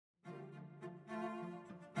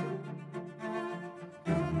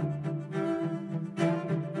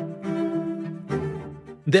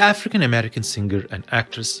The African-American singer and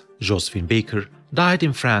actress Josephine Baker died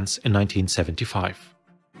in France in 1975.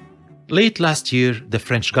 Late last year, the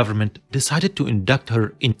French government decided to induct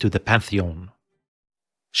her into the Pantheon.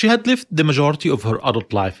 She had lived the majority of her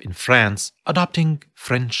adult life in France, adopting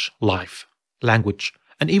French life, language,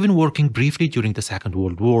 and even working briefly during the Second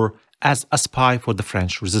World War as a spy for the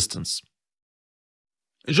French resistance.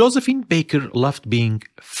 Josephine Baker loved being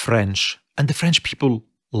French, and the French people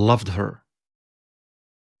loved her.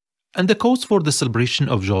 And the cause for the celebration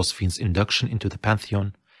of Josephine's induction into the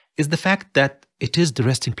Pantheon is the fact that it is the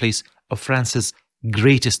resting place of France's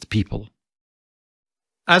greatest people.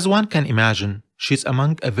 As one can imagine, she's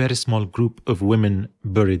among a very small group of women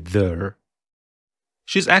buried there.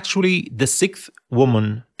 She's actually the 6th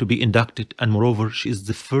woman to be inducted, and moreover, she is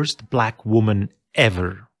the first black woman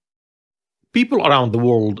ever. People around the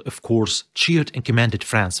world, of course, cheered and commended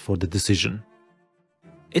France for the decision.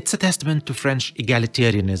 It's a testament to French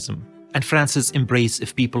egalitarianism and France's embrace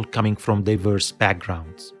of people coming from diverse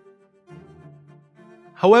backgrounds.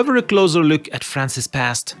 However, a closer look at France's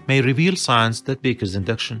past may reveal signs that Baker's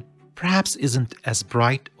induction perhaps isn't as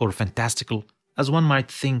bright or fantastical as one might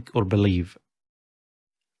think or believe.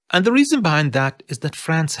 And the reason behind that is that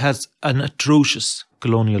France has an atrocious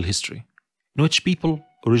colonial history, in which people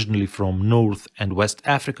originally from North and West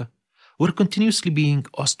Africa were continuously being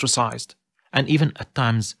ostracized and even at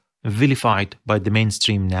times vilified by the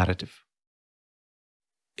mainstream narrative.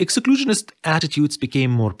 Exclusionist attitudes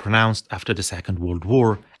became more pronounced after the Second World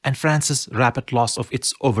War and France's rapid loss of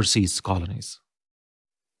its overseas colonies.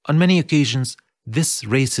 On many occasions, this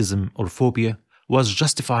racism or phobia was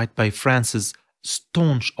justified by France's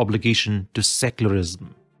staunch obligation to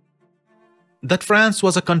secularism. That France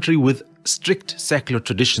was a country with strict secular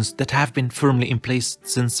traditions that have been firmly in place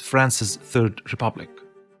since France's Third Republic.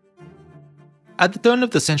 At the turn of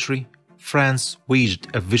the century, France waged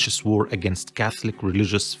a vicious war against Catholic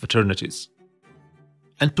religious fraternities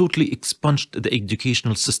and totally expunged the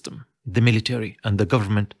educational system, the military, and the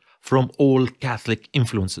government from all Catholic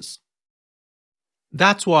influences.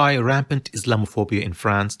 That's why rampant Islamophobia in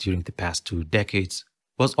France during the past 2 decades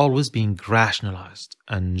was always being rationalized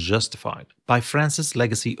and justified by France's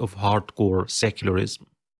legacy of hardcore secularism.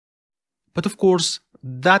 But of course,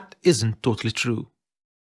 that isn't totally true.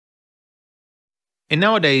 In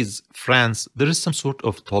nowadays France, there is some sort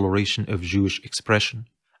of toleration of Jewish expression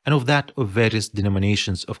and of that of various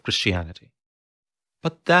denominations of Christianity.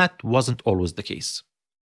 But that wasn't always the case.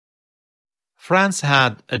 France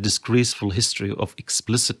had a disgraceful history of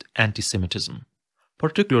explicit anti-Semitism,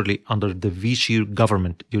 particularly under the Vichy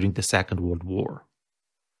government during the Second World War.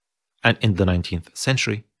 And in the 19th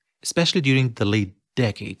century, especially during the late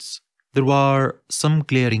decades, there were some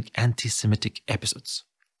glaring anti-Semitic episodes,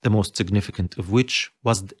 the most significant of which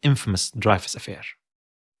was the infamous Dreyfus Affair.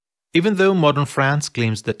 Even though modern France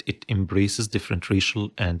claims that it embraces different racial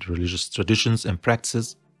and religious traditions and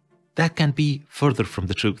practices, that can be further from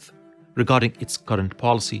the truth regarding its current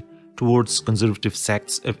policy towards conservative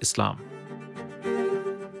sects of Islam.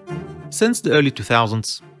 Since the early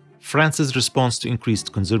 2000s, France's response to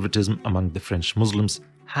increased conservatism among the French Muslims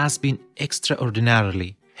has been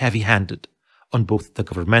extraordinarily heavy-handed on both the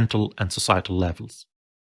governmental and societal levels.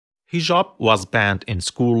 Hijab was banned in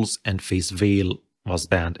schools and face veil was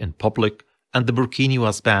banned in public, and the burkini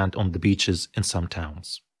was banned on the beaches in some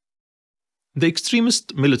towns. The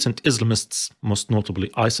extremist militant Islamists, most notably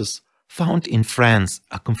ISIS, found in France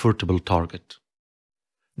a comfortable target.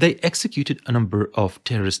 They executed a number of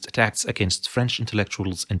terrorist attacks against French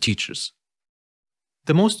intellectuals and teachers.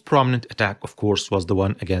 The most prominent attack, of course, was the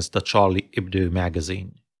one against the Charlie Hebdo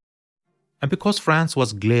magazine. And because France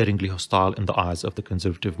was glaringly hostile in the eyes of the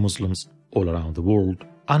conservative Muslims all around the world,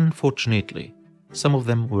 unfortunately, some of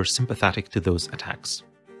them were sympathetic to those attacks.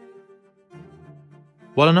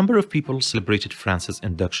 While a number of people celebrated France's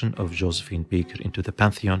induction of Josephine Baker into the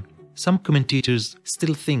Pantheon, some commentators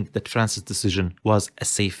still think that France's decision was a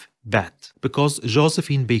safe bet because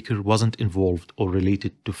Josephine Baker wasn't involved or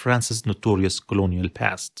related to France's notorious colonial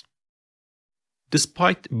past.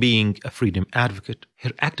 Despite being a freedom advocate,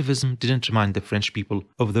 her activism didn't remind the French people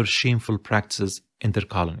of their shameful practices in their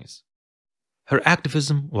colonies. Her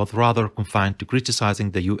activism was rather confined to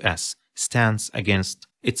criticizing the US stance against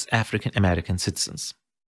its African American citizens.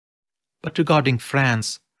 But regarding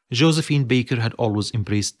France, Josephine Baker had always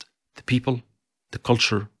embraced the people, the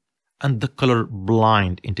culture, and the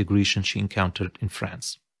color-blind integration she encountered in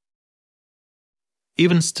France.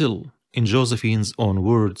 Even still, in Josephine's own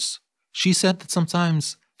words, she said that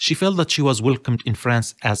sometimes she felt that she was welcomed in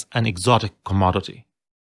France as an exotic commodity,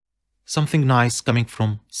 something nice coming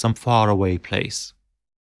from some faraway place.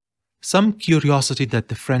 some curiosity that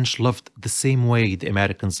the French loved the same way the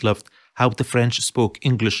Americans loved how the French spoke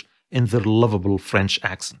English in their lovable French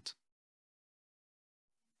accent.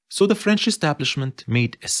 So the French establishment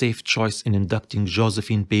made a safe choice in inducting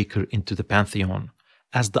Josephine Baker into the Pantheon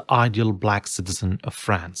as the ideal black citizen of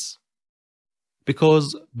France.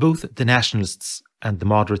 Because both the nationalists and the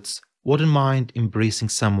moderates wouldn't mind embracing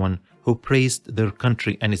someone who praised their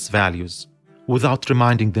country and its values, without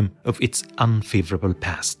reminding them of its unfavorable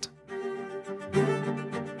past.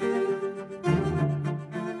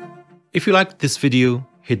 If you liked this video,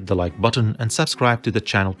 hit the like button and subscribe to the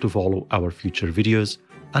channel to follow our future videos,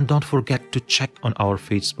 and don't forget to check on our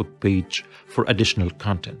Facebook page for additional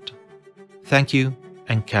content. Thank you,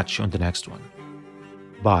 and catch you on the next one.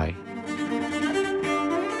 Bye.